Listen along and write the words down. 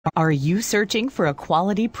Are you searching for a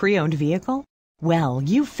quality pre-owned vehicle? Well,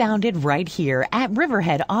 you found it right here at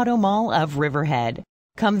Riverhead Automall of Riverhead.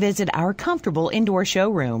 Come visit our comfortable indoor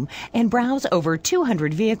showroom and browse over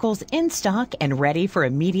 200 vehicles in stock and ready for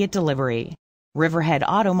immediate delivery. Riverhead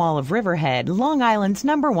Automall of Riverhead, Long Island's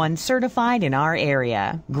 #1 certified in our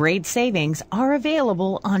area. Great savings are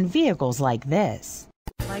available on vehicles like this.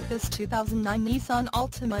 Like this 2009 Nissan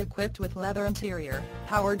Altima equipped with leather interior,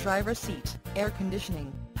 power driver seat, air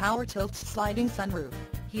conditioning, power tilt sliding sunroof,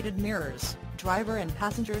 heated mirrors, driver and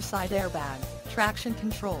passenger side airbag, traction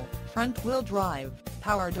control, front wheel drive,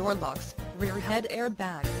 power door locks, rear head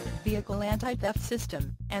airbag, vehicle anti-theft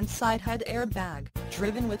system, and side head airbag,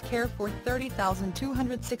 driven with care for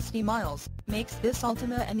 30,260 miles, makes this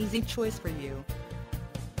Altima an easy choice for you.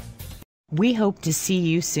 We hope to see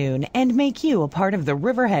you soon and make you a part of the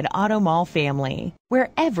Riverhead Automall family, where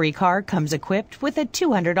every car comes equipped with a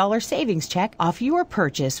 $200 savings check off your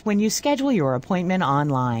purchase when you schedule your appointment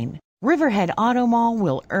online. Riverhead Automall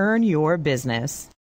will earn your business.